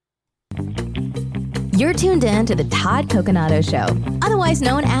You're tuned in to the Todd Coconato Show, otherwise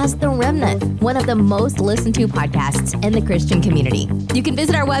known as The Remnant, one of the most listened to podcasts in the Christian community. You can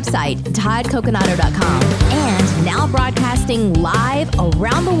visit our website, toddcoconato.com, and now broadcasting live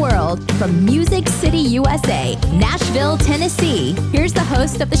around the world from Music City, USA, Nashville, Tennessee. Here's the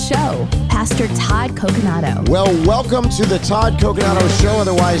host of the show, Pastor Todd Coconato. Well, welcome to the Todd Coconato Show,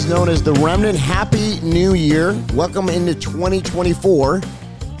 otherwise known as The Remnant. Happy New Year. Welcome into 2024.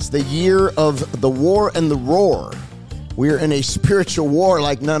 It's the year of the war and the roar. We're in a spiritual war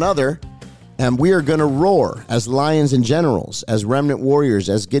like none other, and we are going to roar as lions and generals, as remnant warriors,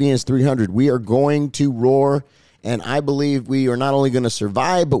 as Gideon's 300. We are going to roar, and I believe we are not only going to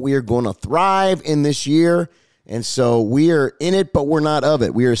survive, but we are going to thrive in this year. And so we are in it, but we're not of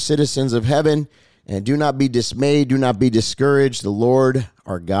it. We are citizens of heaven, and do not be dismayed. Do not be discouraged. The Lord,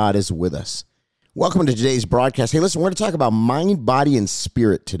 our God, is with us. Welcome to today's broadcast. Hey, listen, we're going to talk about mind, body, and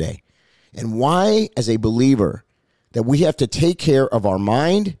spirit today, and why, as a believer, that we have to take care of our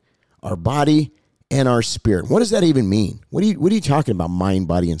mind, our body, and our spirit. What does that even mean? What are you talking about, mind,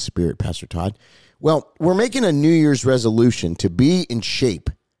 body, and spirit, Pastor Todd? Well, we're making a New Year's resolution to be in shape,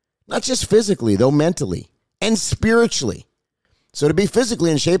 not just physically, though mentally, and spiritually. So to be physically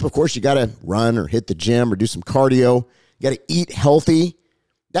in shape, of course, you got to run or hit the gym or do some cardio. You got to eat healthy.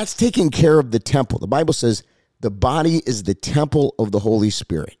 That's taking care of the temple. The Bible says the body is the temple of the Holy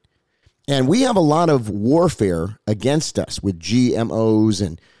Spirit. And we have a lot of warfare against us with GMOs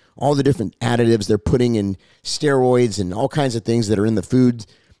and all the different additives they're putting in, steroids and all kinds of things that are in the food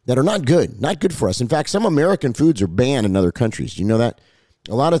that are not good for us. In fact, some American foods are banned in other countries. Do you know that?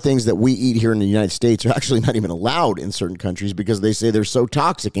 A lot of things that we eat here in the United States are actually not even allowed in certain countries because they say they're so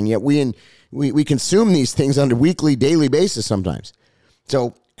toxic, and yet we consume these things on a weekly, daily basis sometimes.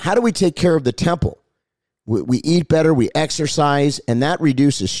 So how do we take care of the temple? We eat better, we exercise, and that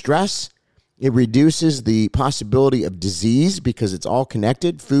reduces stress. It reduces the possibility of disease because it's all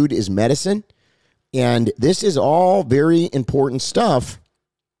connected. Food is medicine. And this is all very important stuff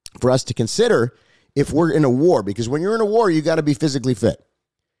for us to consider if we're in a war. Because when you're in a war, you got to be physically fit.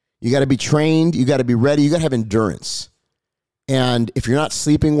 You got to be trained. You got to be ready. You got to have endurance. And if you're not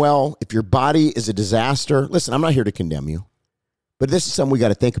sleeping well, if your body is a disaster, listen, I'm not here to condemn you. But this is something we got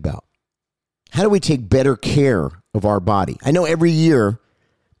to think about. How do we take better care of our body? I know every year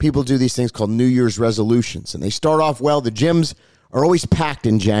people do these things called New Year's resolutions, and they start off well. The gyms are always packed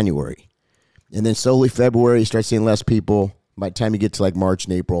in January. And then slowly February, you start seeing less people. By the time you get to like March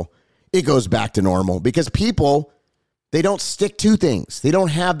and April, it goes back to normal because people, they don't stick to things. They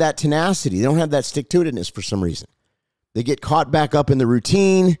don't have that tenacity. They don't have that stick-to-itiveness for some reason. They get caught back up in the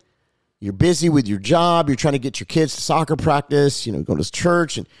routine. You're busy with your job. You're trying to get your kids to soccer practice, go to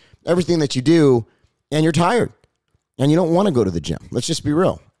church and everything that you do, and you're tired. And you don't want to go to the gym. Let's just be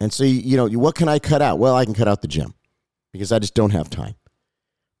real. And so, what can I cut out? Well, I can cut out the gym because I just don't have time.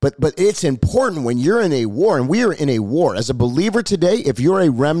 But it's important when you're in a war, and we are in a war. As a believer today, if you're a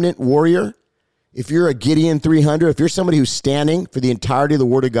remnant warrior, if you're a Gideon 300, if you're somebody who's standing for the entirety of the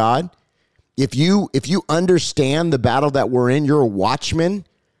Word of God, if you understand the battle that we're in, you're a watchman,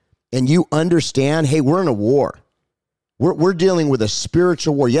 and you understand, hey, we're in a war. We're dealing with a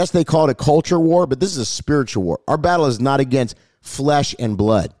spiritual war. Yes, they call it a culture war, but this is a spiritual war. Our battle is not against flesh and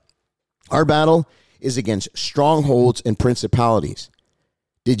blood. Our battle is against strongholds and principalities.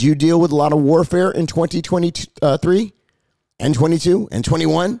 Did you deal with a lot of warfare in 2023 and 22 and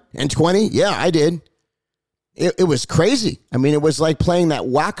 21 and 20? Yeah, I did. It was crazy. I mean, it was like playing that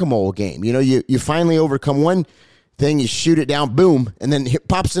whack-a-mole game. You finally overcome one thing, you shoot it down, boom, and then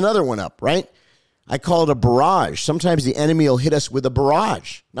pops another one up, right? I call it a barrage. Sometimes the enemy will hit us with a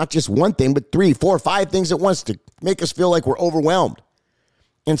barrage. Not just one thing, but 3, 4, 5 things at once to make us feel like we're overwhelmed.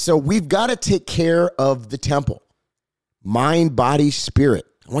 And so we've got to take care of the temple. Mind, body, spirit.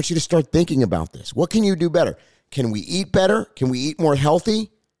 I want you to start thinking about this. What can you do better? Can we eat better? Can we eat more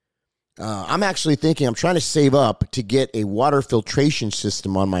healthy? I'm actually thinking I'm trying to save up to get a water filtration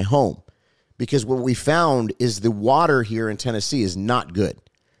system on my home because what we found is the water here in Tennessee is not good.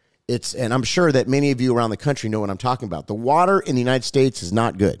 And I'm sure that many of you around the country know what I'm talking about. The water in the United States is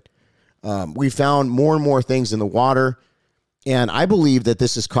not good. We found more and more things in the water, and I believe that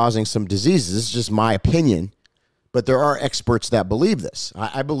this is causing some diseases. This is just my opinion, but there are experts that believe this.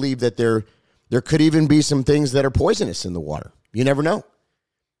 I believe that there could even be some things that are poisonous in the water. You never know.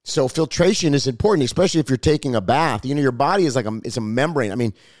 So filtration is important, especially if you're taking a bath. Your body is it's a membrane. I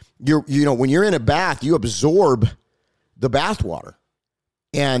mean, when you're in a bath, you absorb the bath water.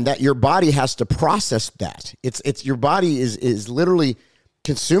 And that your body has to process that. It's your body is literally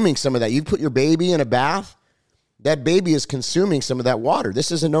consuming some of that. You put your baby in a bath, that baby is consuming some of that water.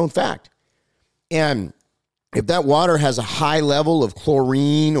 This is a known fact. And if that water has a high level of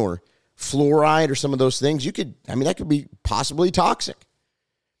chlorine or fluoride or some of those things, that could be possibly toxic.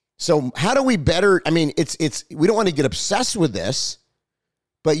 So how do we better, we don't want to get obsessed with this,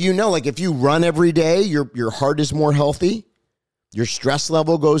 but like if you run every day, your heart is more healthy. Your stress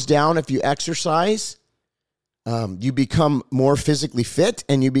level goes down if you exercise. You become more physically fit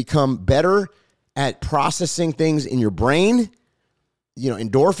and you become better at processing things in your brain.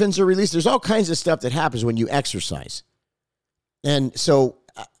 Endorphins are released. There's all kinds of stuff that happens when you exercise. And so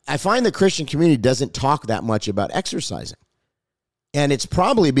I find the Christian community doesn't talk that much about exercising. And it's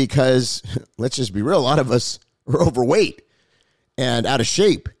probably because, let's just be real, a lot of us are overweight and out of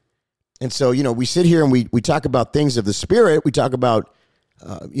shape. And so, we sit here and we talk about things of the spirit. We talk about,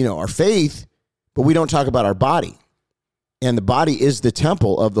 our faith, but we don't talk about our body. And the body is the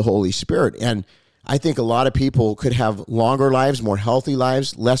temple of the Holy Spirit. And I think a lot of people could have longer lives, more healthy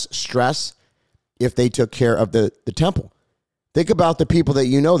lives, less stress if they took care of the temple. Think about the people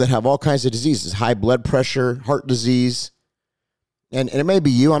that that have all kinds of diseases, high blood pressure, heart disease. And it may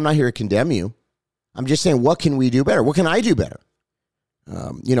be you. I'm not here to condemn you. I'm just saying, what can we do better? What can I do better?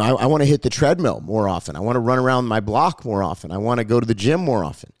 I want to hit the treadmill more often. I want to run around my block more often. I want to go to the gym more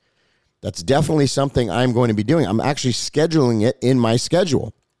often. That's definitely something I'm going to be doing. I'm actually scheduling it in my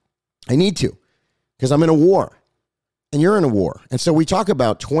schedule. I need to, because I'm in a war, and you're in a war. And so we talk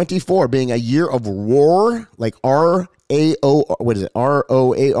about 24 being a year of roar, like R-A-O, what is it?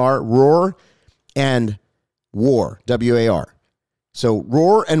 R-O-A-R, roar, and war, W-A-R. So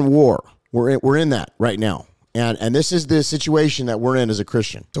roar and war, we're in that right now. And this is the situation that we're in as a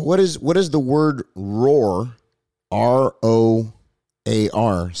Christian. So what is the word roar, R-O-A-R,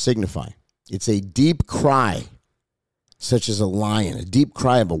 signify? It's a deep cry, such as a lion, a deep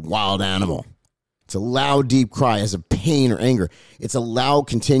cry of a wild animal. It's a loud, deep cry as of pain or anger. It's a loud,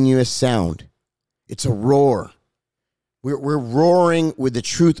 continuous sound. It's a roar. We're roaring with the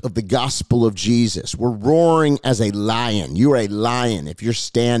truth of the gospel of Jesus. We're roaring as a lion. You are a lion if you're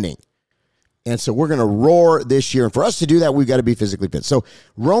standing. And so we're going to roar this year. And for us to do that, we've got to be physically fit. So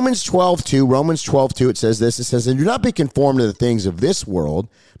Romans 12:2, it says this. It says, and do not be conformed to the things of this world,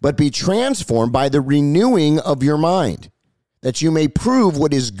 but be transformed by the renewing of your mind, that you may prove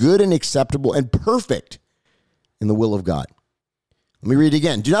what is good and acceptable and perfect in the will of God. Let me read it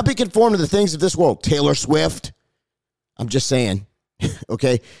again. Do not be conformed to the things of this world. Taylor Swift. I'm just saying,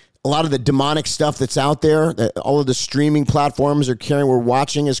 okay? A lot of the demonic stuff that's out there, that all of the streaming platforms are carrying, we're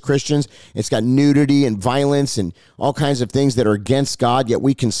watching as Christians. It's got nudity and violence and all kinds of things that are against God, yet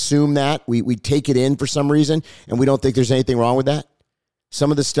we consume that. We take it in for some reason, and we don't think there's anything wrong with that. Some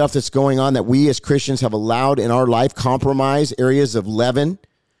of the stuff that's going on that we as Christians have allowed in our life compromise areas of leaven,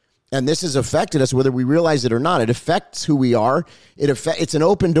 and this has affected us whether we realize it or not. It affects who we are. It's an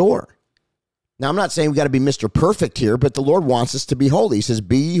open door. Now, I'm not saying we got to be Mr. Perfect here, but the Lord wants us to be holy. He says,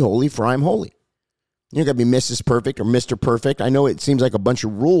 be ye holy, for I'm holy. You don't got to be Mrs. Perfect or Mr. Perfect. I know it seems like a bunch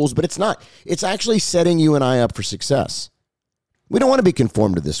of rules, but it's not. It's actually setting you and I up for success. We don't want to be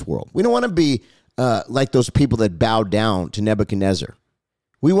conformed to this world. We don't want to be like those people that bowed down to Nebuchadnezzar.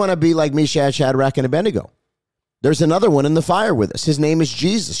 We want to be like Meshach, Shadrach, and Abednego. There's another one in the fire with us. His name is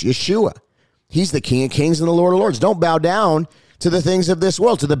Jesus, Yeshua. He's the King of Kings and the Lord of Lords. Don't bow down to the things of this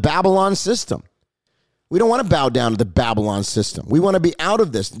world, to the Babylon system. We don't want to bow down to the Babylon system. We want to be out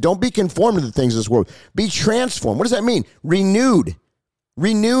of this. Don't be conformed to the things of this world. Be transformed. What does that mean? Renewed.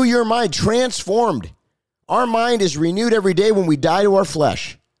 Renew your mind. Transformed. Our mind is renewed every day when we die to our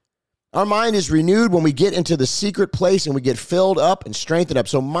flesh. Our mind is renewed when we get into the secret place and we get filled up and strengthened up.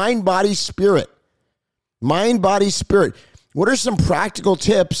 So mind, body, spirit. Mind, body, spirit. What are some practical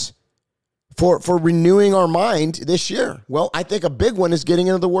tips for renewing our mind this year? Well, I think a big one is getting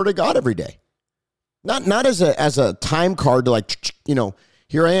into the Word of God every day. Not as a time card to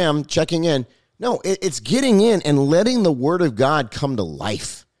here I am checking in. No, it's getting in and letting the Word of God come to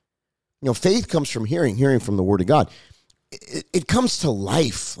life. Faith comes from hearing from the Word of God. It comes to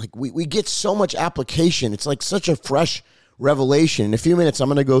life. Like we get so much application. It's like such a fresh revelation. In a few minutes, I'm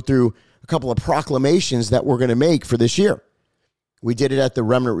going to go through a couple of proclamations that we're going to make for this year. We did it at the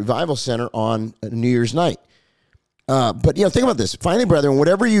Remnant Revival Center on New Year's night. But think about this. Finally, brethren,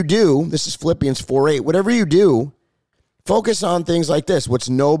 whatever you do, this is Philippians 4:8, whatever you do, focus on things like this: what's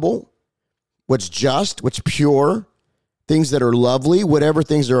noble, what's just, what's pure, things that are lovely, whatever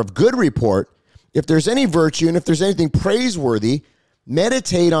things are of good report. If there's any virtue and if there's anything praiseworthy,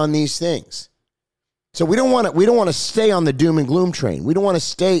 meditate on these things. So we don't want to stay on the doom and gloom train. We don't want to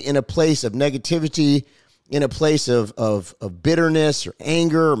stay in a place of negativity, in a place of bitterness or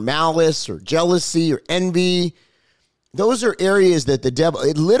anger or malice or jealousy or envy those are areas that the devil,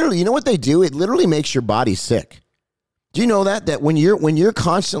 it literally, you know what they do? It literally makes your body sick. Do you know that when you're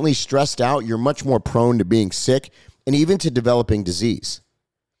constantly stressed out, you're much more prone to being sick and even to developing disease.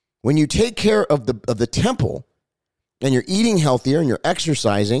 When you take care of the temple and you're eating healthier and you're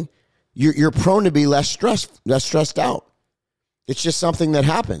exercising, you're prone to be less stressed out. It's just something that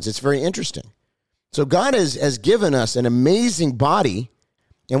happens. It's very interesting. So God has given us an amazing body,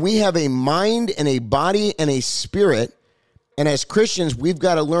 and we have a mind and a body and a spirit. And as Christians, we've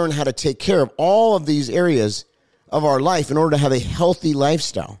got to learn how to take care of all of these areas of our life in order to have a healthy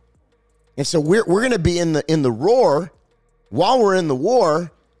lifestyle. And so we're going to be in the roar while we're in the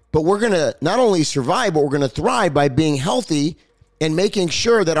war, but we're going to not only survive, but we're going to thrive by being healthy and making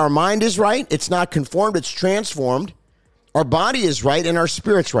sure that our mind is right. It's not conformed, it's transformed. Our body is right and our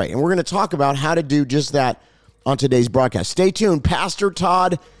spirit's right. And we're going to talk about how to do just that on today's broadcast. Stay tuned,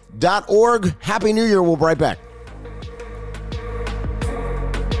 PastorTodd.org. Happy New Year. We'll be right back.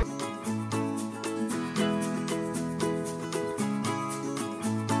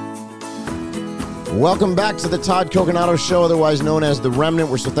 Welcome back to the Todd Coconato Show, otherwise known as The Remnant.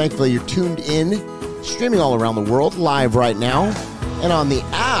 We're so thankful you're tuned in, streaming all around the world, live right now, and on the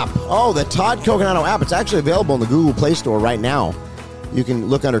app. Oh, the Todd Coconato app. It's actually available in the Google Play Store right now. You can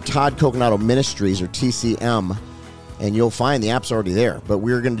look under Todd Coconato Ministries, or TCM, and you'll find the app's already there. But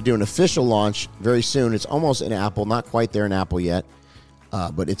we're going to do an official launch very soon. It's almost in Apple, not quite there in Apple yet,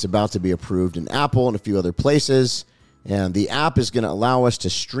 but it's about to be approved in Apple and a few other places. And the app is going to allow us to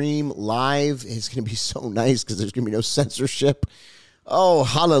stream live. It's going to be so nice because there's going to be no censorship. Oh,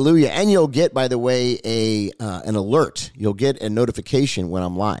 hallelujah. And you'll get, by the way, an alert. You'll get a notification when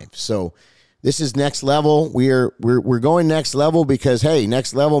I'm live. So this is next level. We're going next level because, hey,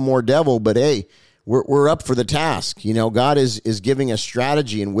 next level, more devil. But, hey, we're up for the task. You know, God is giving us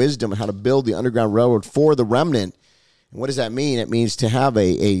strategy and wisdom on how to build the Underground Railroad for the remnant. And what does that mean? It means to have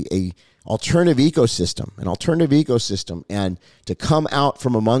an alternative ecosystem, and to come out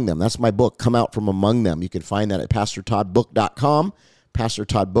from among them. That's my book, Come Out From Among Them. You can find that at PastorToddBook.com,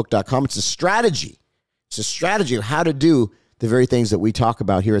 PastorToddBook.com. It's a strategy. It's a strategy of how to do the very things that we talk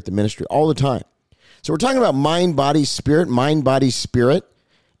about here at the ministry all the time. So we're talking about mind, body, spirit.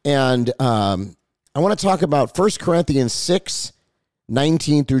 And I want to talk about 1 Corinthians 6,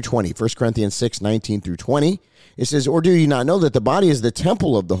 19 through 20. 1 Corinthians 6, 19 through 20. It says, or do you not know that the body is the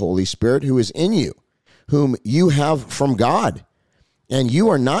temple of the Holy Spirit who is in you, whom you have from God, and you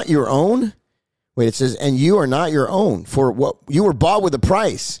are not your own? Wait, it says, and you are not your own, for what you were bought with a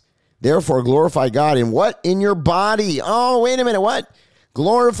price. Therefore, glorify God in what? In your body. Oh, wait a minute, what?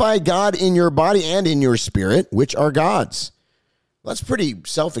 Glorify God in your body and in your spirit, which are God's. That's pretty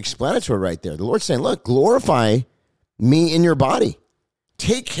self-explanatory right there. The Lord's saying, look, glorify me in your body.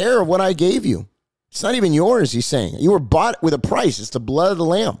 Take care of what I gave you. It's not even yours, he's saying. You were bought with a price. It's the blood of the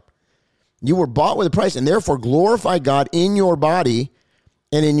Lamb. You were bought with a price, and therefore glorify God in your body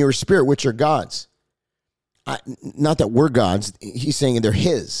and in your spirit, which are God's. Not that we're God's. He's saying they're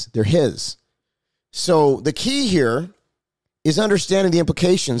his. They're his. So the key here is understanding the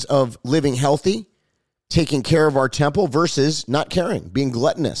implications of living healthy, taking care of our temple versus not caring, being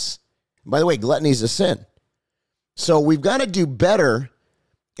gluttonous. By the way, gluttony is a sin. So we've got to do better.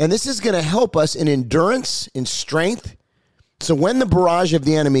 And this is going to help us in endurance, in strength. So when the barrage of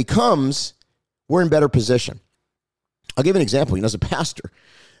the enemy comes, we're in better position. I'll give an example. You know, as a pastor,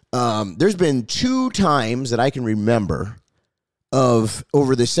 there's been 2 times that I can remember of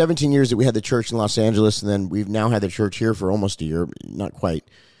over the 17 years that we had the church in Los Angeles, and then we've now had the church here for almost a year, not quite.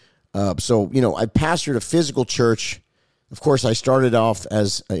 So, you know, I pastored a physical church. Of course, I started off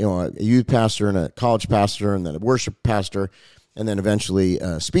as a youth pastor and a college pastor, and then a worship pastor, and then eventually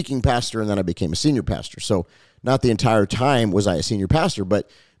a speaking pastor, and then I became a senior pastor. So not the entire time was I a senior pastor,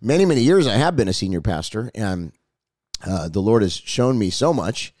 but many, many years I have been a senior pastor, and the Lord has shown me so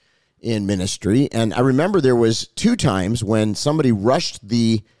much in ministry. And I remember there was 2 times when somebody rushed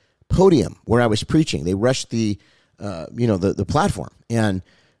the podium where I was preaching. They rushed the platform. And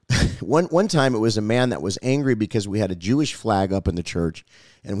one time it was a man that was angry because we had a Jewish flag up in the church,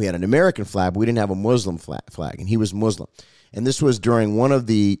 and we had an American flag, but we didn't have a Muslim flag, and he was Muslim. And this was during one of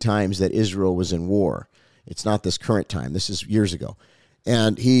the times that Israel was in war. It's not this current time. This is years ago.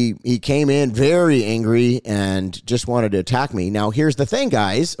 And he came in very angry and just wanted to attack me. Now, here's the thing,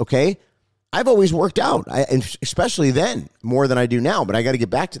 guys, okay? I've always worked out, and especially then, more than I do now, but I got to get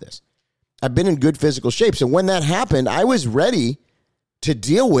back to this. I've been in good physical shape. So when that happened, I was ready to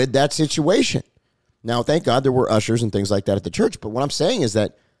deal with that situation. Now, thank God there were ushers and things like that at the church. But what I'm saying is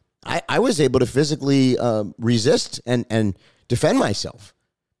that I was able to physically resist and defend myself.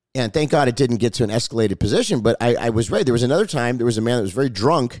 And thank God it didn't get to an escalated position, but I was ready. There was another time, there was a man that was very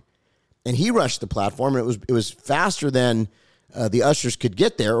drunk, and he rushed the platform, and it was faster than the ushers could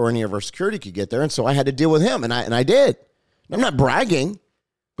get there or any of our security could get there, and so I had to deal with him, and I did. I'm not bragging,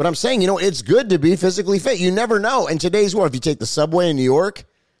 but I'm saying, it's good to be physically fit. You never know. In today's world, if you take the subway in New York,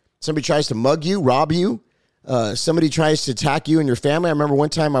 somebody tries to mug you, rob you, somebody tries to attack you and your family. I remember one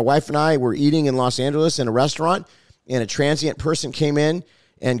time my wife and I were eating in Los Angeles in a restaurant, and a transient person came in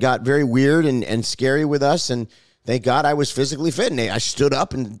and got very weird and scary with us. And thank God I was physically fit. And I stood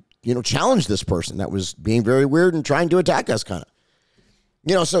up and, challenged this person that was being very weird and trying to attack us kind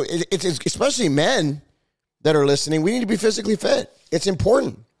of. So it's especially men that are listening, we need to be physically fit. It's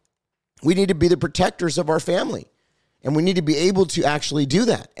important. We need to be the protectors of our family. And we need to be able to actually do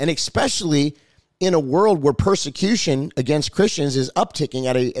that. And especially in a world where persecution against Christians is upticking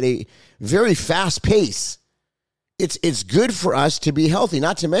at a very fast pace. It's good for us to be healthy,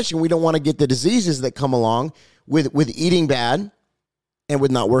 not to mention we don't want to get the diseases that come along with eating bad and with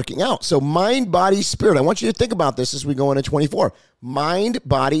not working out. So mind, body, spirit. I want you to think about this as we go into 24. Mind,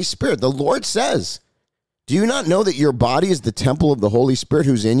 body, spirit. The Lord says, do you not know that your body is the temple of the Holy Spirit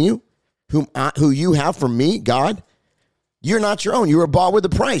who's in you, who you have from me, God? You're not your own. You were bought with a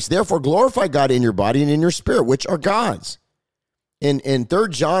price. Therefore, glorify God in your body and in your spirit, which are God's. In 3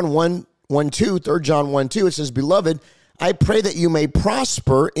 John 1:2, it says, Beloved, I pray that you may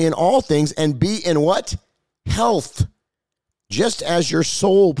prosper in all things and be in what? Health, just as your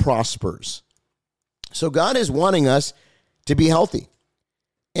soul prospers. So God is wanting us to be healthy.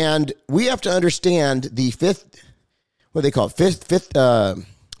 And we have to understand the fifth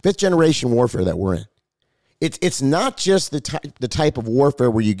generation warfare that we're in. It's not just the type of warfare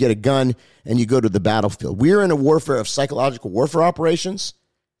where you get a gun and you go to the battlefield. We're in a warfare of psychological warfare operations.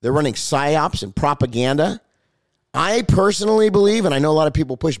 They're running psyops and propaganda. I personally believe, and I know a lot of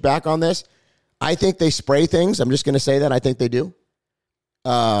people push back on this, I think they spray things. I'm just going to say that. I think they do.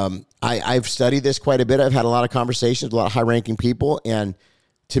 I've studied this quite a bit. I've had a lot of conversations with a lot of high-ranking people, and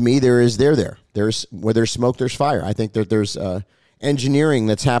to me, there's where there's smoke, there's fire. I think that there's engineering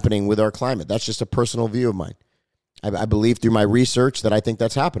that's happening with our climate. That's just a personal view of mine. I believe through my research that I think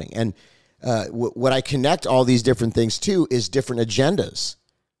that's happening. And what I connect all these different things to is different agendas,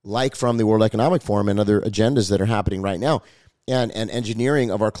 like from the World Economic Forum and other agendas that are happening right now, and engineering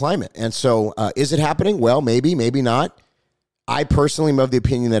of our climate. And so is it happening? Well, maybe not. I personally am of the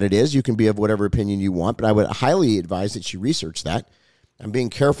opinion that it is. You can be of whatever opinion you want, but I would highly advise that you research that. I'm being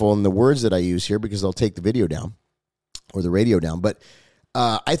careful in the words that I use here because they'll take the video down or the radio down. But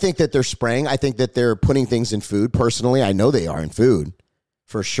I think that they're spraying. I think that they're putting things in food. Personally, I know they are in food.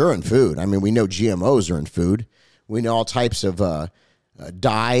 For sure in food. I mean, we know GMOs are in food. We know all types of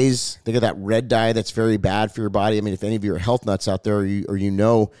dyes. Think of that red dye that's very bad for your body. I mean, if any of you are health nuts out there or you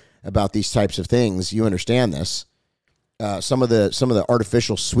know about these types of things, you understand this. Some of the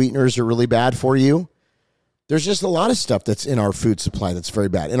artificial sweeteners are really bad for you. There's just a lot of stuff that's in our food supply that's very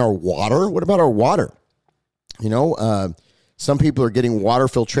bad. In our water, what about our water? Some people are getting water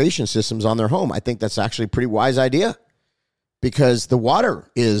filtration systems on their home. I think that's actually a pretty wise idea because the water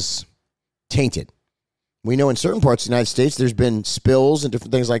is tainted. We know in certain parts of the United States, there's been spills and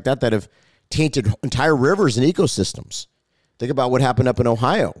different things like that have tainted entire rivers and ecosystems. Think about what happened up in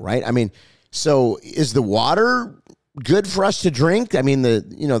Ohio, right? I mean, so is the water good for us to drink? I mean,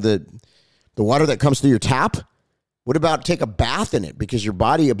 the water that comes through your tap? What about take a bath in it because your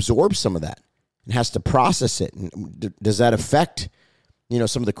body absorbs some of that and has to process it? And does that affect,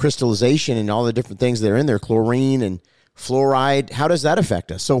 some of the crystallization and all the different things that are in there, chlorine and fluoride? How does that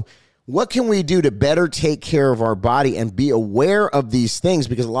affect us? So what can we do to better take care of our body and be aware of these things?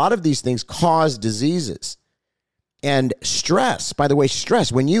 Because a lot of these things cause diseases. And stress, by the way,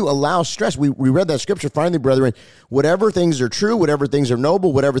 when you allow stress, we read that scripture, finally, brethren, whatever things are true, whatever things are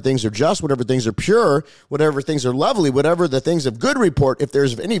noble, whatever things are just, whatever things are pure, whatever things are lovely, whatever the things of good report, if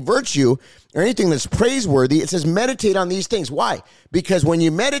there's any virtue or anything that's praiseworthy, it says meditate on these things. Why? Because when you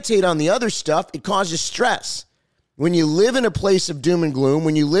meditate on the other stuff, it causes stress. When you live in a place of doom and gloom,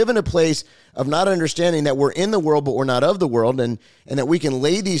 when you live in a place of not understanding that we're in the world, but we're not of the world, and that we can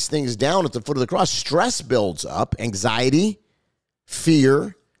lay these things down at the foot of the cross, stress builds up, anxiety,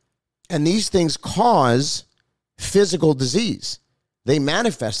 fear, and these things cause physical disease. They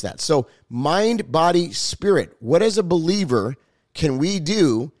manifest that. So mind, body, spirit. What as a believer can we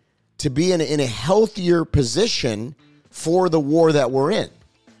do to be in a healthier position for the war that we're in?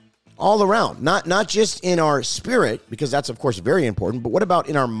 All around, not just in our spirit, because that's, of course, very important, but what about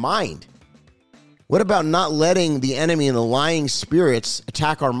in our mind? What about not letting the enemy and the lying spirits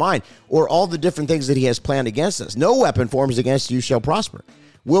attack our mind or all the different things that he has planned against us? No weapon formed against you shall prosper.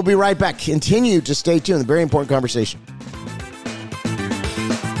 We'll be right back. Continue to stay tuned. A very important conversation.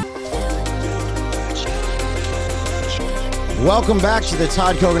 Welcome back to the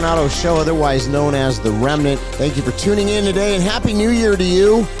Todd Coconato Show, otherwise known as The Remnant. Thank you for tuning in today, and Happy New Year to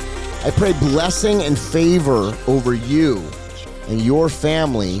you. I pray blessing and favor over you and your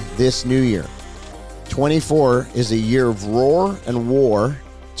family this new year. 24 is a year of roar and war,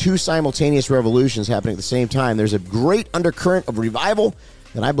 two simultaneous revolutions happening at the same time. There's a great undercurrent of revival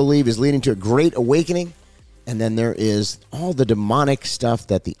that I believe is leading to a great awakening. And then there is all the demonic stuff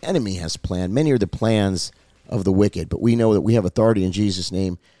that the enemy has planned. Many are the plans of the wicked, but we know that we have authority in Jesus'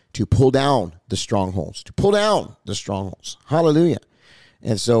 name to pull down the strongholds, Hallelujah.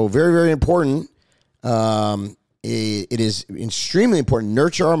 And so very, very important. It is extremely important.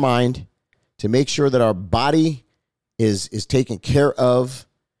 Nurture our mind to make sure that our body is taken care of,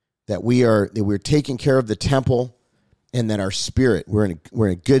 that we're taking care of the temple, and that our spirit, we're in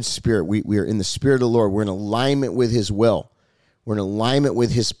a good spirit. We are in the spirit of the Lord. We're in alignment with his will. We're in alignment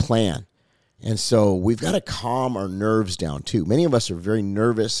with his plan. And so we've got to calm our nerves down too. Many of us are very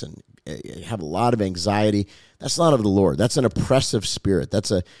nervous and have a lot of anxiety. That's not of the Lord. That's an oppressive spirit.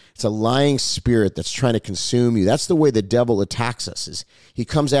 It's a lying spirit that's trying to consume you. That's the way the devil attacks us. Is he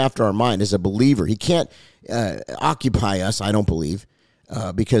comes after our mind as a believer. He can't occupy us, I don't believe,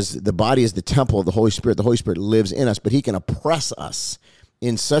 because the body is the temple of the Holy Spirit. The Holy Spirit lives in us, but he can oppress us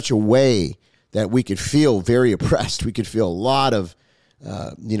in such a way that we could feel very oppressed. We could feel a lot of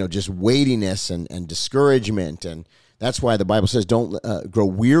just weightiness and discouragement. And that's why the Bible says don't grow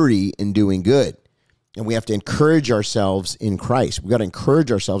weary in doing good. And we have to encourage ourselves in Christ. We've got to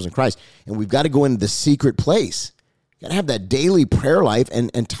encourage ourselves in Christ. And we've got to go into the secret place. Got to have that daily prayer life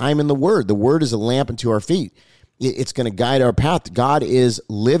and time in the Word. The Word is a lamp unto our feet. It's going to guide our path. God is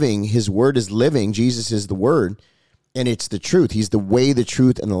living. His Word is living. Jesus is the Word. And it's the truth. He's the way, the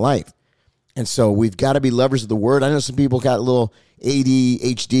truth, and the life. And so we've got to be lovers of the Word. I know some people got a little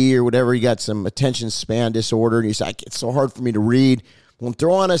ADHD or whatever. You got some attention span disorder. And you say, it's so hard for me to read. Well,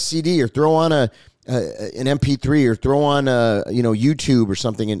 throw on a CD or throw on an MP3 or throw on YouTube or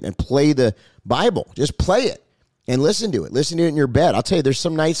something and play the Bible. Just play it and listen to it. Listen to it in your bed. I'll tell you, there's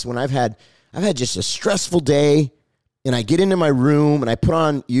some nights when I've had just a stressful day, and I get into my room and I put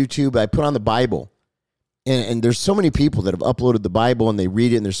on YouTube, I put on the Bible. And there's so many people that have uploaded the Bible and they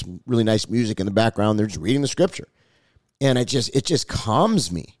read it, and there's some really nice music in the background. They're just reading the scripture. And it just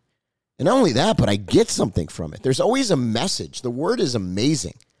calms me. And not only that, but I get something from it. There's always a message. The Word is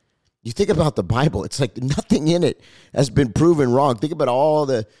amazing. You think about the Bible, it's like nothing in it has been proven wrong. Think about all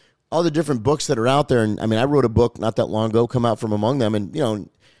the different books that are out there. And I mean, I wrote a book not that long ago, Come Out From Among Them. And, in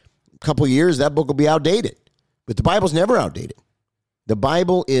a couple of years, that book will be outdated. But the Bible's never outdated. The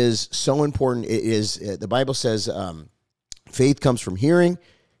Bible is so important. The Bible says faith comes from hearing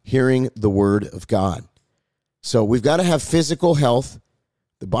the Word of God. So we've got to have physical health.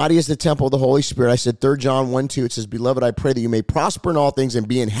 The body is the temple of the Holy Spirit. I said 3 John 1:2. It says, Beloved, I pray that you may prosper in all things and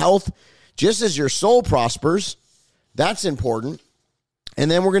be in health, just as your soul prospers. That's important.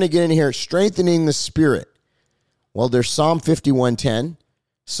 And then we're going to get in here, strengthening the spirit. Well, there's Psalm 51:10.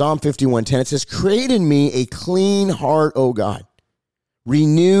 Psalm 51:10. It says, Create in me a clean heart, O God.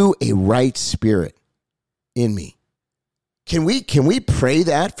 Renew a right spirit in me. Can we pray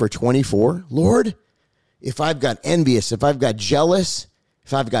that for 24? Lord, if I've got envious, if I've got jealous,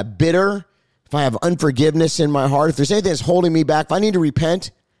 if I've got bitter, if I have unforgiveness in my heart, if there's anything that's holding me back, if I need to repent,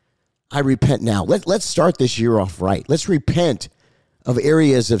 I repent now. Let's start this year off right. Let's repent of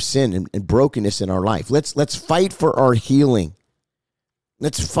areas of sin and brokenness in our life. Let's fight for our healing.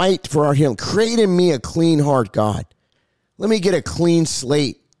 Let's fight for our healing. Create in me a clean heart, God. Let me get a clean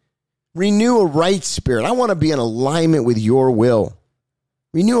slate. Renew a right spirit. I want to be in alignment with your will.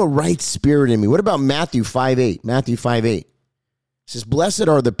 Renew a right spirit in me. What about Matthew 5:8? Matthew 5:8. It says, Blessed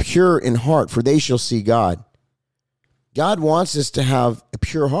are the pure in heart, for they shall see God. God wants us to have a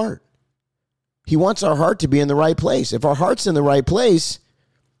pure heart. He wants our heart to be in the right place. If our heart's in the right place,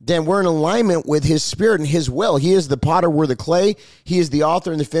 then we're in alignment with his spirit and his will. He is the potter, we're the clay. He is the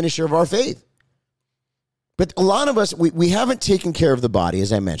author and the finisher of our faith. But a lot of us, we haven't taken care of the body,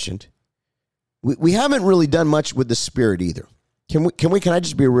 as I mentioned. We haven't really done much with the spirit either. Can I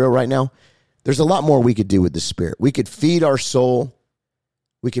just be real right now? There's a lot more we could do with the spirit. We could feed our soul.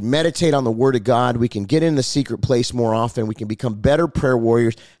 We could meditate on the word of God. We can get in the secret place more often. We can become better prayer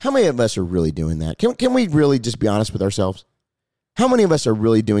warriors. How many of us are really doing that? Can we really just be honest with ourselves? How many of us are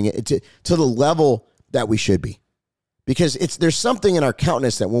really doing it to the level that we should be? Because there's something in our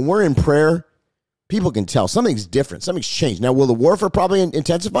countenance that when we're in prayer, people can tell something's different. Something's changed. Now, will the warfare probably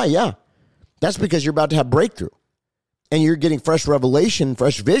intensify? Yeah. That's because you're about to have breakthrough. and you're getting fresh revelation,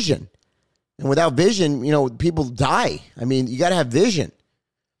 fresh vision. And without vision, people die. I mean, you got to have vision.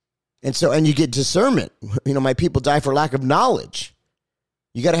 And you get discernment. My people die for lack of knowledge.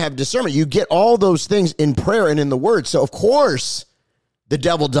 You got to have discernment. You get all those things in prayer and in the word. So, of course, the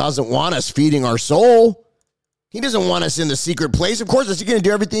devil doesn't want us feeding our soul. He doesn't want us in the secret place. Of course, he's going to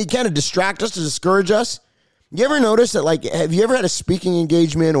do everything he can to distract us, to discourage us. You ever notice that, have you ever had a speaking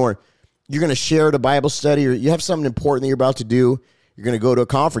engagement, or you're going to share at a Bible study, or you have something important that you're about to do? You're going to go to a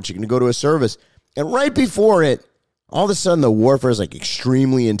conference. You're going to go to a service. And right before it, all of a sudden, the warfare is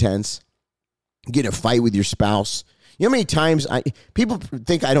extremely intense. You get in a fight with your spouse. You know how many times people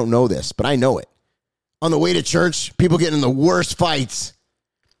think I don't know this, but I know it. On the way to church, people get in the worst fights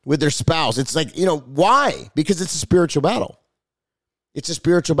with their spouse. It's why? Because it's a spiritual battle. It's a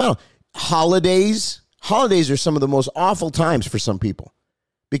spiritual battle. Holidays are some of the most awful times for some people,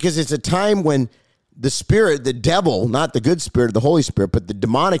 because it's a time when the spirit, the devil, not the good spirit, the Holy Spirit, but the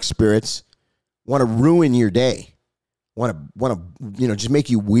demonic spirits want to ruin your day. Want to just make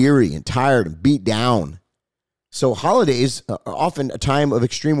you weary and tired and beat down. So holidays are often a time of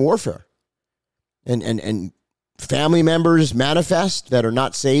extreme warfare. And family members manifest that are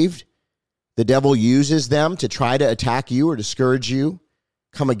not saved. The devil uses them to try to attack you or discourage you,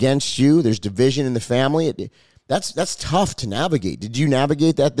 come against you. There's division in the family. That's tough to navigate. Did you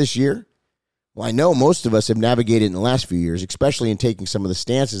navigate that this year? Well, I know most of us have navigated in the last few years, especially in taking some of the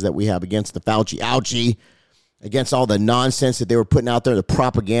stances that we have against the Fauci ouchie, against all the nonsense that they were putting out there, the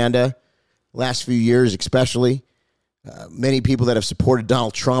propaganda, last few years especially. Many people that have supported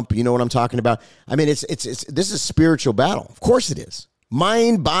Donald Trump, you know what I'm talking about. I mean, this is a spiritual battle. Of course it is.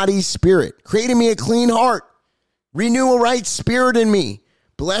 Mind, body, spirit. Create in me a clean heart. Renew a right spirit in me.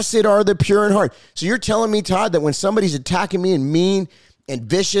 Blessed are the pure in heart. So you're telling me, Todd, that when somebody's attacking me and mean and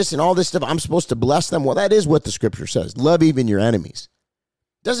vicious and all this stuff, I'm supposed to bless them? Well, that is what the scripture says. Love even your enemies.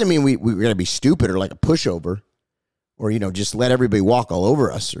 Doesn't mean we're going to be stupid or like a pushover, or, just let everybody walk all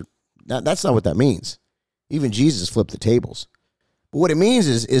over us. Or that's not what that means. Even Jesus flipped the tables. But what it means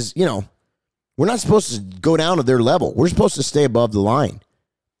is we're not supposed to go down to their level. We're supposed to stay above the line.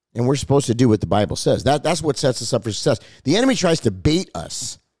 And we're supposed to do what the Bible says. That's what sets us up for success. The enemy tries to bait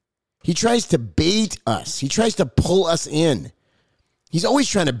us. He tries to bait us. He tries to pull us in. He's always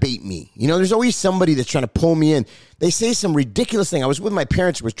trying to bait me. There's always somebody that's trying to pull me in. They say some ridiculous thing. I was with my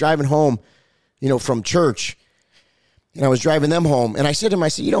parents, was driving home, from church. And I was driving them home. And I said to them, I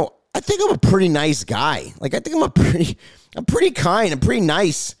think I'm a pretty nice guy. I think I'm pretty kind. I'm pretty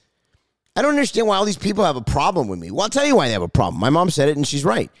nice. I don't understand why all these people have a problem with me. Well, I'll tell you why they have a problem. My mom said it, and she's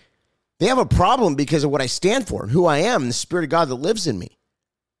right. They have a problem because of what I stand for and who I am and the Spirit of God that lives in me.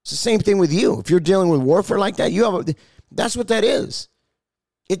 It's the same thing with you. If you're dealing with warfare like that, that's what that is.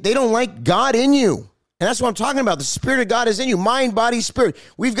 They don't like God in you. And that's what I'm talking about. The Spirit of God is in you. Mind, body, spirit.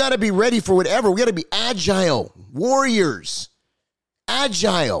 We've got to be ready for whatever. We got to be agile. Warriors.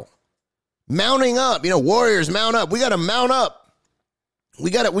 Agile. Mounting up. Warriors mount up. We got to mount up. We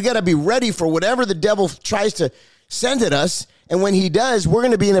got to be ready for whatever the devil tries to send at us. And when he does, we're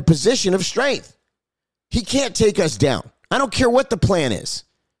going to be in a position of strength. He can't take us down. I don't care what the plan is.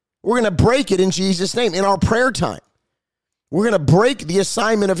 We're going to break it in Jesus' name in our prayer time. We're going to break the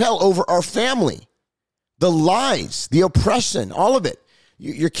assignment of hell over our family, the lies, the oppression, all of it.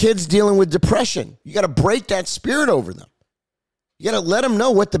 Your kids dealing with depression. You got to break that spirit over them. You got to let them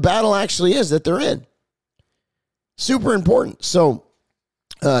know what the battle actually is that they're in. Super important. So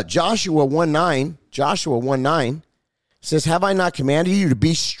Joshua 1:9 says, have I not commanded you to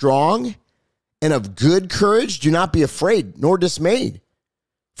be strong and of good courage? Do not be afraid nor dismayed.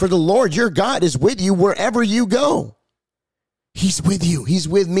 For the Lord your God is with you wherever you go. He's with you. He's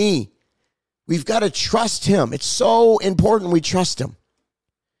with me. We've got to trust him. It's so important we trust him.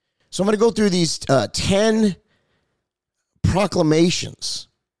 So I'm going to go through these 10 proclamations.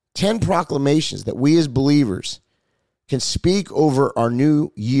 10 proclamations that we as believers can speak over our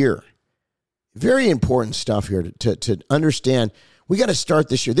new year. Very important stuff here to understand. We got to start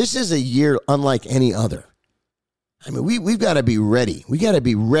this year. This is a year unlike any other. I mean, we've got to be ready. We got to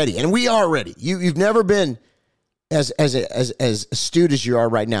be ready, and we are ready. You've never been as astute as you are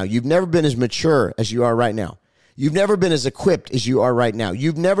right now. You've never been as mature as you are right now. You've never been as equipped as you are right now.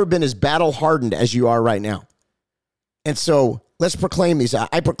 You've never been as battle hardened as you are right now. And so let's proclaim these.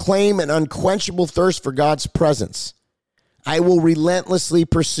 I proclaim an unquenchable thirst for God's presence. I will relentlessly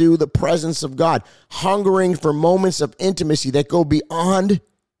pursue the presence of God, hungering for moments of intimacy that go beyond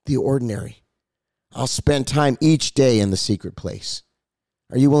the ordinary. I'll spend time each day in the secret place.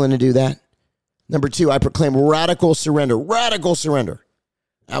 Are you willing to do that? Number 2, I proclaim radical surrender. Radical surrender.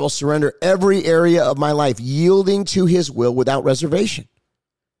 I will surrender every area of my life, yielding to his will without reservation,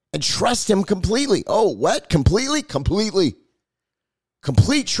 and trust him completely. Oh, what? Completely? Completely.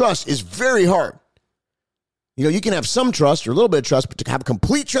 Complete trust is very hard. You know, you can have some trust or a little bit of trust, but to have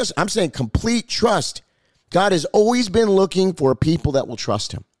complete trust, I'm saying complete trust. God has always been looking for people that will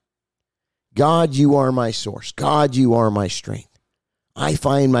trust him. God, you are my source. God, you are my strength. I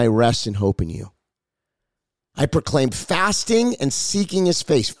find my rest and hope in you. I proclaim fasting and seeking his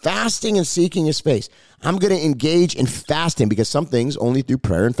face. Fasting and seeking his face. I'm going to engage in fasting because some things only through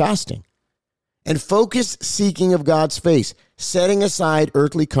prayer and fasting. And focused seeking of God's face, setting aside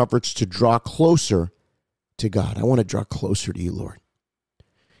earthly comforts to draw closer to God. I want to draw closer to you, Lord.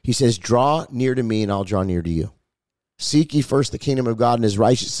 He says, draw near to me and I'll draw near to you. Seek ye first the kingdom of God and his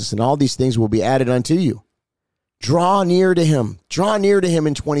righteousness, and all these things will be added unto you. Draw near to him. Draw near to him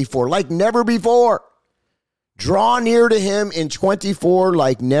in 24 like never before. Draw near to him in 24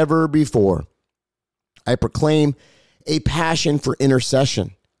 like never before. I proclaim a passion for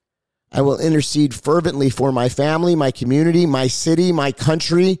intercession. I will intercede fervently for my family, my community, my city, my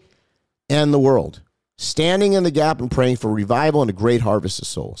country, and the world, standing in the gap and praying for revival and a great harvest of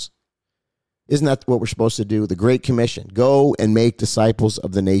souls. Isn't that what we're supposed to do? The Great Commission. Go and make disciples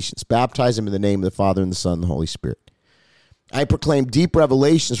of the nations. Baptize them in the name of the Father and the Son and the Holy Spirit. I proclaim deep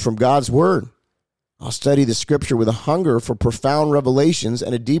revelations from God's word. I'll study the scripture with a hunger for profound revelations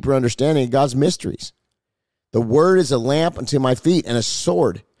and a deeper understanding of God's mysteries. The word is a lamp unto my feet and a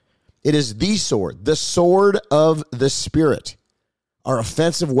sword. It is the sword of the Spirit, our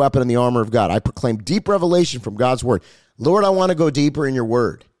offensive weapon in the armor of God. I proclaim deep revelation from God's word. Lord, I want to go deeper in your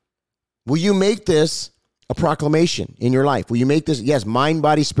word. Will you make this a proclamation in your life? Will you make this, yes, mind,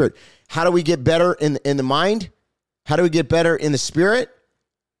 body, spirit. How do we get better in the mind? How do we get better in the spirit?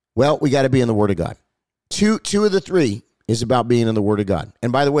 Well, we got to be in the word of God. Two of the three is about being in the word of God.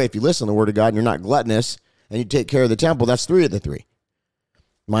 And by the way, if you listen to the word of God and you're not gluttonous and you take care of the temple, that's three of the three.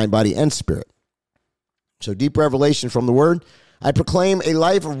 Mind, body, and spirit. So deep revelation from the word. I proclaim a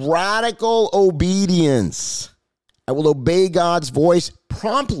life of radical obedience. I will obey God's voice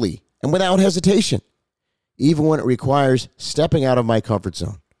promptly and without hesitation, even when it requires stepping out of my comfort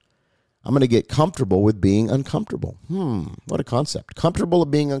zone. I'm going to get comfortable with being uncomfortable. What a concept. Comfortable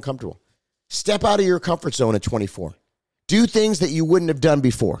with being uncomfortable. Step out of your comfort zone at 24. Do things that you wouldn't have done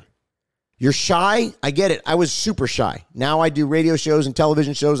before. You're shy. I get it. I was super shy. Now I do radio shows and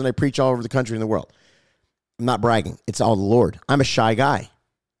television shows and I preach all over the country and the world. I'm not bragging. It's all the Lord. I'm a shy guy.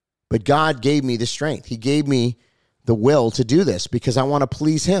 But God gave me the strength. He gave me the will to do this because I want to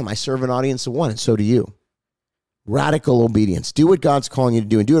please him. I serve an audience of one, and so do you. Radical obedience. Do what God's calling you to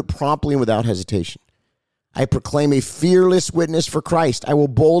do, and do it promptly and without hesitation. I proclaim a fearless witness for Christ. I will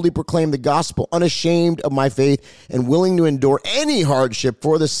boldly proclaim the gospel, unashamed of my faith and willing to endure any hardship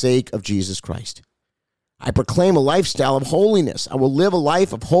for the sake of Jesus Christ. I proclaim a lifestyle of holiness. I will live a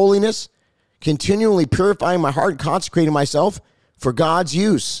life of holiness, continually purifying my heart and consecrating myself for God's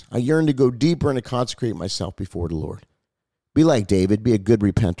use. I yearn to go deeper and to consecrate myself before the Lord. Be like David. Be a good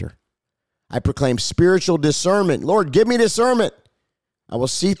repenter. I proclaim spiritual discernment. Lord, give me discernment. I will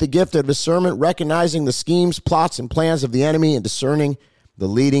seek the gift of discernment, recognizing the schemes, plots, and plans of the enemy and discerning the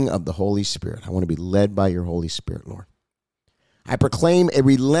leading of the Holy Spirit. I want to be led by your Holy Spirit, Lord. I proclaim a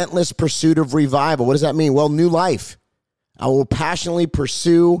relentless pursuit of revival. What does that mean? Well, new life. I will passionately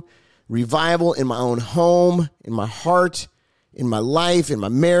pursue revival in my own home, in my heart, in my life, in my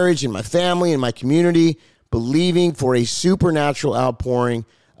marriage, in my family, in my community, believing for a supernatural outpouring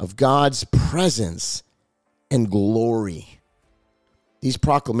of God's presence and glory. These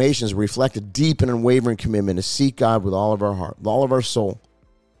proclamations reflect a deep and unwavering commitment to seek God with all of our heart, with all of our soul,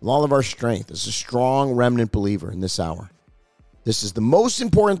 with all of our strength. As a strong remnant believer in this hour. This is the most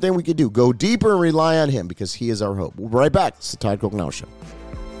important thing we could do. Go deeper and rely on him because he is our hope. We'll be right back. It's the Todd Coconato Show.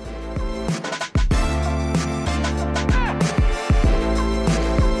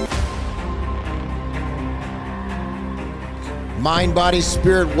 Mind, body,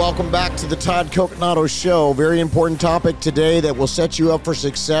 spirit, welcome back to the Todd Coconato Show. Very important topic today that will set you up for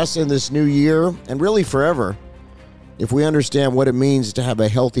success in this new year and really forever. If we understand what it means to have a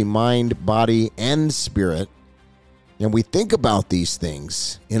healthy mind, body, and spirit, and we think about these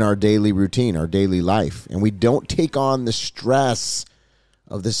things in our daily routine, our daily life, and we don't take on the stress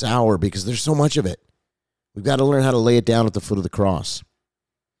of this hour because there's so much of it. We've got to learn how to lay it down at the foot of the cross.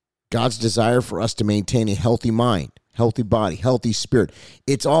 God's desire for us to maintain a healthy mind, healthy body, healthy spirit.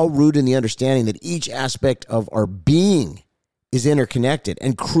 It's all rooted in the understanding that each aspect of our being is interconnected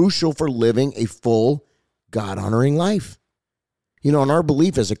and crucial for living a full, God-honoring life. You know, in our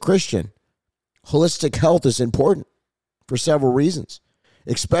belief as a Christian, holistic health is important for several reasons.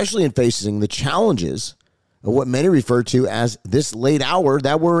 especially in facing the challenges of what many refer to as this late hour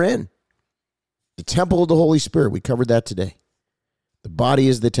that we're in. The temple of the Holy Spirit. We covered that today. The body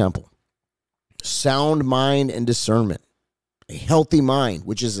is the temple. Sound mind and discernment. A healthy mind,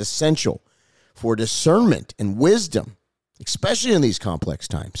 which is essential for discernment and wisdom, especially in these complex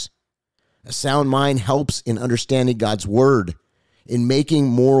times. A sound mind helps in understanding God's word, in making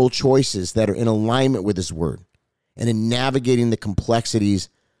moral choices that are in alignment with his word, and in navigating the complexities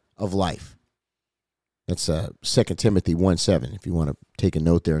of life. That's 2 Timothy 1:7, if you want to take a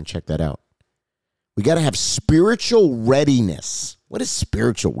note there and check that out. We got to have spiritual readiness. What is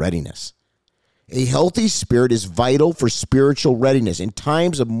spiritual readiness? A healthy spirit is vital for spiritual readiness in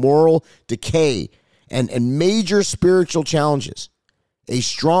times of moral decay and major spiritual challenges. A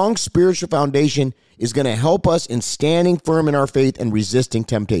strong spiritual foundation is going to help us in standing firm in our faith and resisting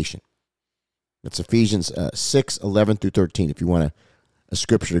temptation. That's Ephesians 6:11-13, if you want a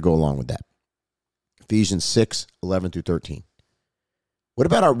scripture to go along with that. Ephesians 6:11-13. What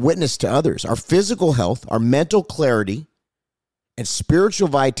about our witness to others? Our physical health, our mental clarity, and spiritual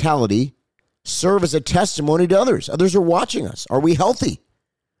vitality serve as a testimony to others. Others are watching us. Are we healthy?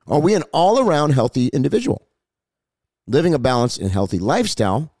 Are we an all-around healthy individual? Living a balanced and healthy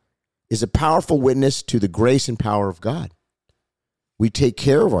lifestyle is a powerful witness to the grace and power of God. We take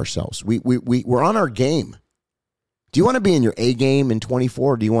care of ourselves. We're on our game. Do you want to be in your A game in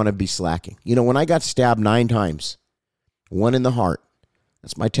 24, or do you want to be slacking? You know, when I got stabbed 9 times, one in the heart,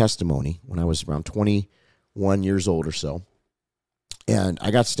 that's my testimony, when I was around 21 years old or so, and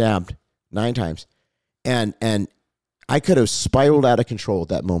I got stabbed 9 times, and I could have spiraled out of control at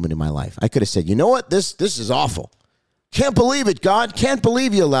that moment in my life. I could have said, you know what, this is awful. Can't believe it, God. Can't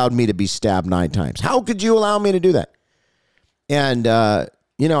believe you allowed me to be stabbed 9 times. How could you allow me to do that? And, I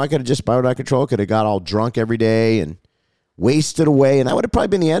could have just spiraled out of control. Could have got all drunk every day and wasted away, and that would have probably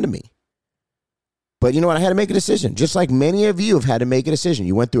been the end of me. But you know what? I had to make a decision, just like many of you have had to make a decision.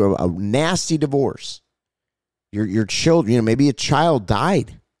 You went through a nasty divorce. Your children, maybe a child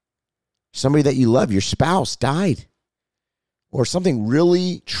died. Somebody that you love, your spouse died. Or something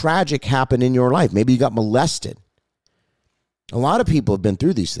really tragic happened in your life. Maybe you got molested. A lot of people have been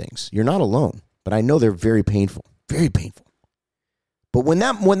through these things. You're not alone, but I know they're very painful, very painful. But when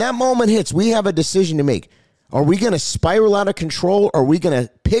that moment hits, we have a decision to make. Are we going to spiral out of control, or are we going to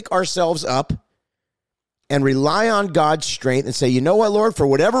pick ourselves up and rely on God's strength and say, you know what, Lord, for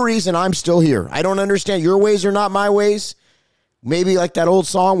whatever reason, I'm still here. I don't understand. Your ways are not my ways. Maybe like that old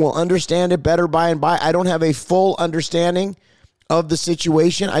song, we'll understand it better by and by. I don't have a full understanding of the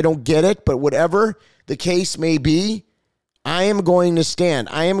situation. I don't get it, but whatever the case may be, I am going to stand.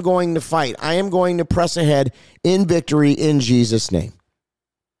 I am going to fight. I am going to press ahead in victory in Jesus' name.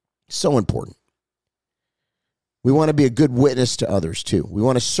 So important. We want to be a good witness to others too. We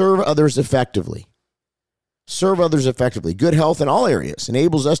want to serve others effectively. Serve others effectively. Good health in all areas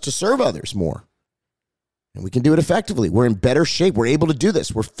enables us to serve others more. And we can do it effectively. We're in better shape. We're able to do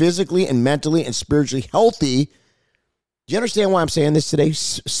this. We're physically and mentally and spiritually healthy. Do you understand why I'm saying this today?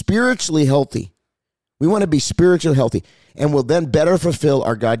 Spiritually healthy. We want to be spiritually healthy, and we'll then better fulfill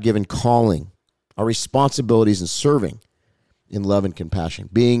our God-given calling, our responsibilities in serving in love and compassion,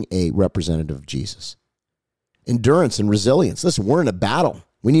 being a representative of Jesus. Endurance and resilience. Listen, we're in a battle.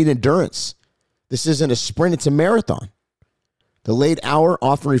 We need endurance. This isn't a sprint, it's a marathon. The late hour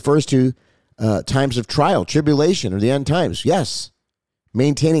often refers to times of trial, tribulation, or the end times. Yes,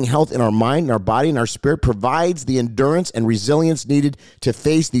 maintaining health in our mind, in our body, and our spirit provides the endurance and resilience needed to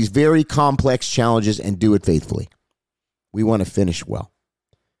face these very complex challenges and do it faithfully. We want to finish well.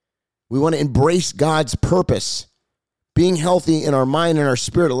 We want to embrace God's purpose. Being healthy in our mind and our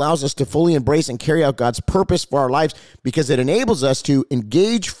spirit allows us to fully embrace and carry out God's purpose for our lives because it enables us to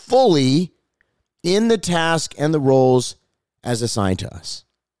engage fully in the task and the roles as assigned to us.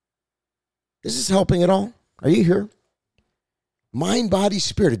 Is this helping at all? Are you here? Mind, body,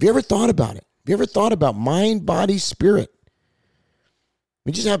 spirit. Have you ever thought about it? Have you ever thought about mind, body, spirit?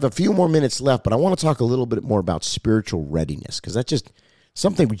 We just have a few more minutes left, but I want to talk a little bit more about spiritual readiness because that just,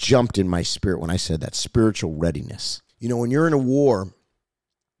 something jumped in my spirit when I said that, spiritual readiness. You know, when you're in a war,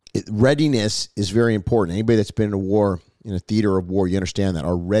 readiness is very important. Anybody that's been in a war, in a theater of war, you understand that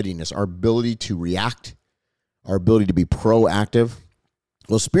our readiness, our ability to react, our ability to be proactive.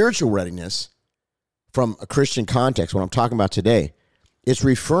 Well, spiritual readiness from a Christian context, what I'm talking about today, it's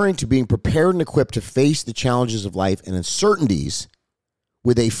referring to being prepared and equipped to face the challenges of life and uncertainties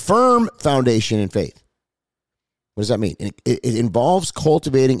with a firm foundation in faith. What does that mean? It involves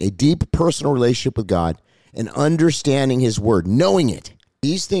cultivating a deep personal relationship with God and understanding his word, knowing it.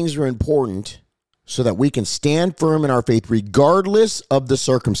 These things are important so that we can stand firm in our faith regardless of the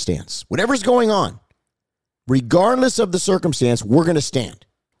circumstance. Whatever's going on, regardless of the circumstance, we're going to stand.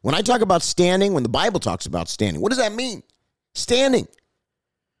 When I talk about standing, when the Bible talks about standing, what does that mean? Standing.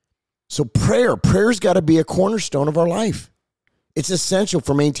 So prayer's got to be a cornerstone of our life. It's essential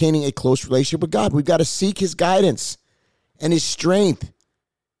for maintaining a close relationship with God. We've got to seek his guidance and his strength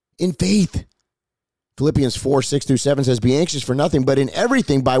in faith. Philippians 4:6-7 says, be anxious for nothing, but in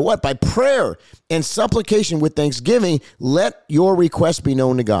everything, by what? By prayer and supplication with thanksgiving, let your requests be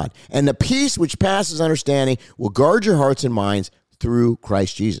known to God. And the peace which passes understanding will guard your hearts and minds through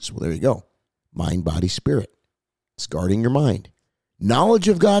Christ Jesus. Well, there you go. Mind, body, spirit. It's guarding your mind. Knowledge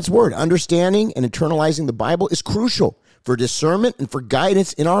of God's word, understanding and internalizing the Bible is crucial for discernment and for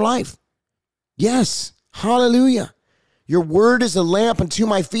guidance in our life. Yes, hallelujah. Your word is a lamp unto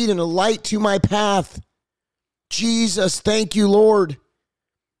my feet and a light to my path. Jesus, thank you, Lord.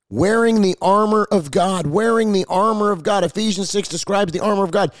 Wearing the armor of God, wearing the armor of God. Ephesians 6 describes the armor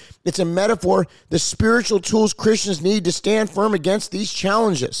of God. It's a metaphor, the spiritual tools Christians need to stand firm against these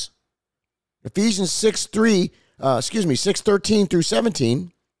challenges. Ephesians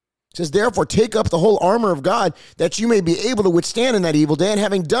 6:13-17 says, therefore, take up the whole armor of God that you may be able to withstand in that evil day, and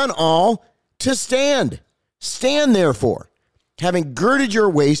having done all, to stand. Stand therefore, having girded your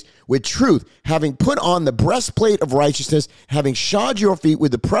waist with truth, having put on the breastplate of righteousness, having shod your feet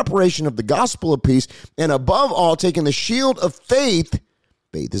with the preparation of the gospel of peace, and above all, taking the shield of faith.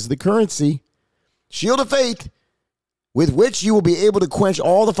 Faith is the currency. Shield of faith, with which you will be able to quench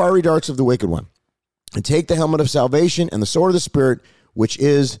all the fiery darts of the wicked one. And take the helmet of salvation and the sword of the Spirit, which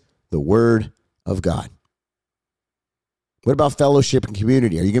is the word of God. What about fellowship and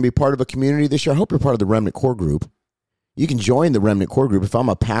community? Are you going to be part of a community this year? I hope you're part of the Remnant Core Group. You can join the Remnant Core Group. If I'm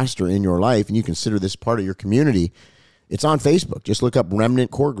a pastor in your life and you consider this part of your community, it's on Facebook. Just look up Remnant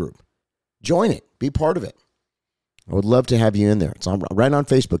Core Group. Join it. Be part of it. I would love to have you in there. It's right on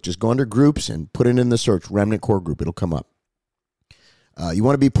Facebook. Just go under groups and put it in the search, Remnant Core Group. It'll come up. You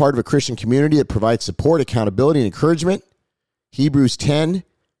want to be part of a Christian community that provides support, accountability, and encouragement. Hebrews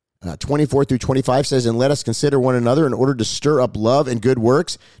 10:24-25 says, and let us consider one another in order to stir up love and good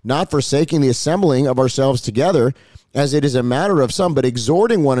works, not forsaking the assembling of ourselves together, as it is a matter of some, but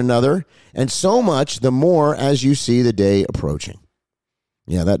exhorting one another, and so much the more as you see the day approaching.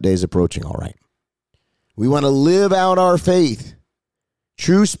 Yeah, that day is approaching, all right. We want to live out our faith.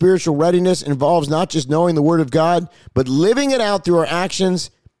 True spiritual readiness involves not just knowing the word of God, but living it out through our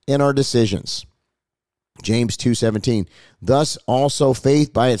actions and our decisions. James 2:17, thus also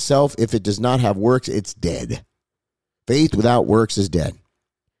faith by itself, if it does not have works, it's dead. Faith without works is dead.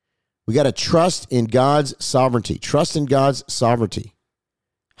 We got to trust in God's sovereignty. Trust in God's sovereignty.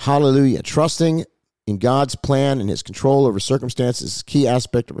 Hallelujah. Trusting in God's plan and his control over circumstances is a key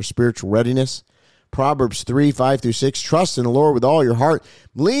aspect of our spiritual readiness. Proverbs 3:5-6, trust in the Lord with all your heart.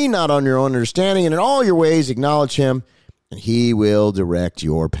 Lean not on your own understanding, and in all your ways acknowledge him, and he will direct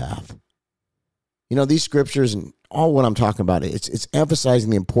your path. You know, these scriptures and all what I'm talking about, it's emphasizing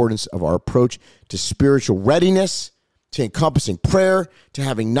the importance of our approach to spiritual readiness, to encompassing prayer, to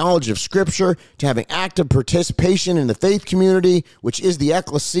having knowledge of Scripture, to having active participation in the faith community, which is the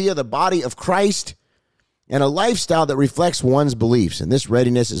ecclesia, the body of Christ, and a lifestyle that reflects one's beliefs. And this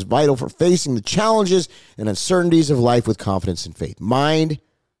readiness is vital for facing the challenges and uncertainties of life with confidence and faith. Mind,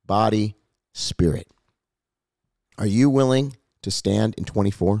 body, spirit. Are you willing to stand in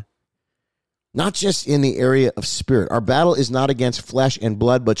 24? Not just in the area of spirit. Our battle is not against flesh and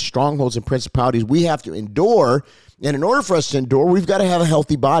blood, but strongholds and principalities we have to endure. And in order for us to endure, we've got to have a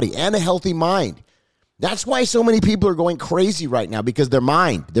healthy body and a healthy mind. That's why so many people are going crazy right now, because their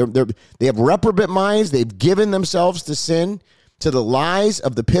mind, they have reprobate minds. They've given themselves to sin, to the lies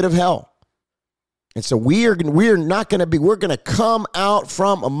of the pit of hell. And so we're going to come out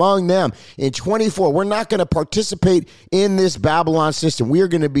from among them in 24. We're not going to participate in this Babylon system. We are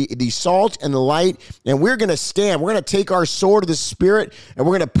going to be the salt and the light, and we're going to stand. We're going to take our sword of the Spirit, and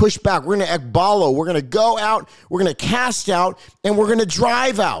we're going to push back. We're going to ekbalo. We're going to go out. We're going to cast out, and we're going to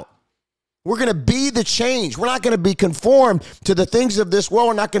drive out. We're going to be the change. We're not going to be conformed to the things of this world.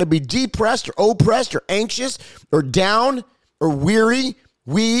 We're not going to be depressed or oppressed or anxious or down or weary.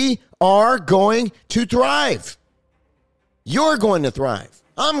 We are going to thrive. You're going to thrive.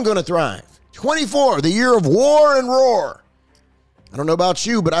 I'm going to thrive. 24, the year of war and roar. I don't know about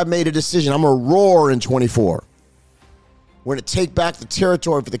you, but I've made a decision. I'm going to roar in 24. We're going to take back the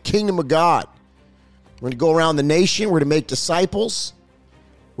territory for the kingdom of God. We're going to go around the nation. We're going to make disciples.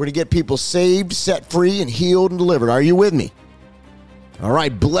 We're going to get people saved, set free, and healed and delivered. Are you with me? All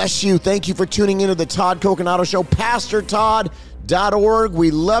right, bless you. Thank you for tuning into the Todd Coconato Show. PastorTodd.org. We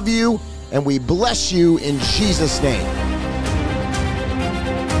love you. and we bless you in Jesus' name.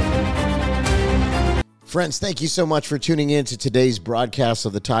 Friends, thank you so much for tuning in to today's broadcast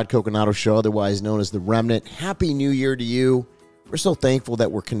of the Todd Coconato Show, otherwise known as The Remnant. Happy New Year to you. We're so thankful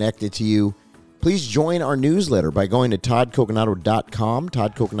that we're connected to you. Please join our newsletter by going to toddcoconato.com,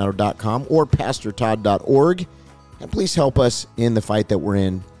 or pastortodd.org. And please help us in the fight that we're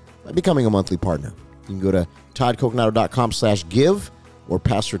in by becoming a monthly partner. You can go to toddcoconato.com/give or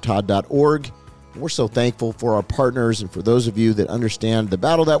pastortodd.org. We're so thankful for our partners and for those of you that understand the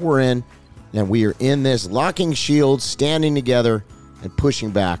battle that we're in. And we are in this locking shields, standing together and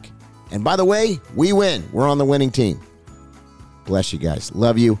pushing back. And by the way, we win. We're on the winning team. Bless you guys.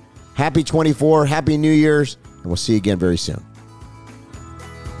 Love you. Happy 24. Happy New Year's. And we'll see you again very soon.